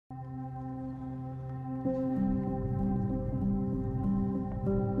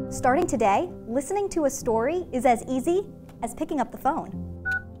Starting today, listening to a story is as easy as picking up the phone.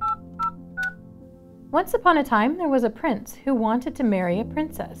 Once upon a time, there was a prince who wanted to marry a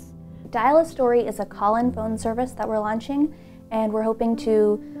princess. Dial a Story is a call-in phone service that we're launching, and we're hoping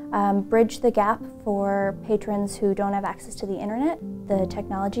to bridge the gap for patrons who don't have access to the internet, the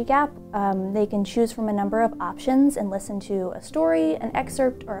technology gap. They can choose from a number of options and listen to a story, an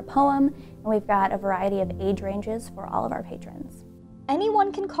excerpt, or a poem, and we've got a variety of age ranges for all of our patrons.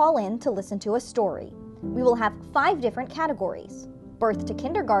 Anyone can call in to listen to a story. We will have 5 different categories: birth to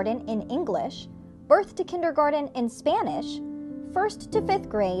kindergarten in English, birth to kindergarten in Spanish, 1st to 5th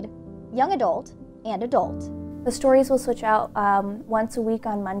grade, young adult, and adult. The stories will switch out once a week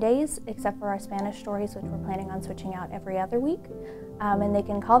on Mondays, except for our Spanish stories, which we're planning on switching out every other week. And they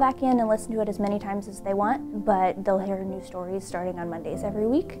can call back in and listen to it as many times as they want, but they'll hear new stories starting on Mondays every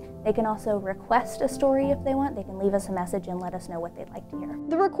week. They can also request a story if they want. They can leave us a message and let us know what they'd like to hear.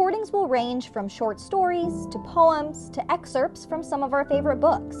 The recordings will range from short stories to poems to excerpts from some of our favorite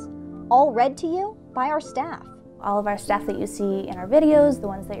books, all read to you by our staff. All of our staff that you see in our videos, the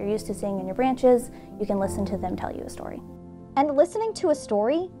ones that you're used to seeing in your branches, you can listen to them tell you a story. And listening to a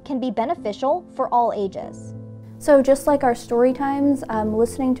story can be beneficial for all ages. So just like our story times,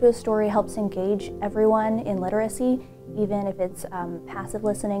 listening to a story helps engage everyone in literacy. Even if it's passive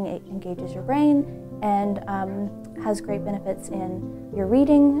listening, it engages your brain and has great benefits in your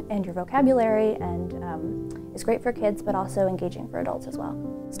reading and your vocabulary, and is great for kids, but also engaging for adults as well.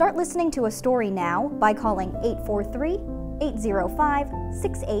 Start listening to a story now by calling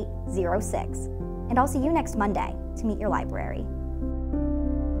 843-805-6806. And I'll see you next Monday to meet your library.